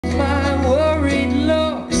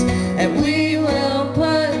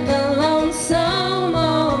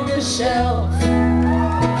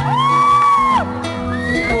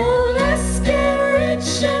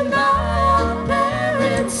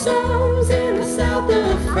south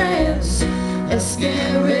of France. Let's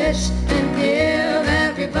get rich and give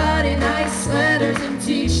everybody nice sweaters and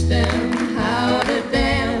teach them how to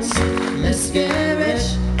dance. Let's get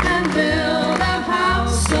rich and build a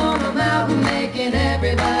house on a mountain, making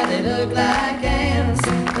everybody look like ants.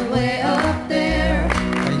 And way up there,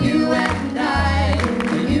 you and I,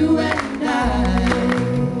 you and I.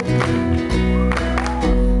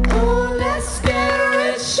 Oh, let's get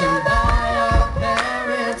rich and buy our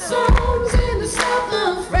parents' homes in the south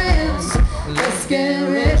of France. Let's get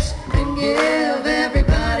rich and give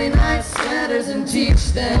everybody nice sweaters and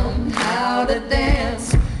teach them how to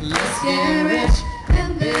dance. Let's get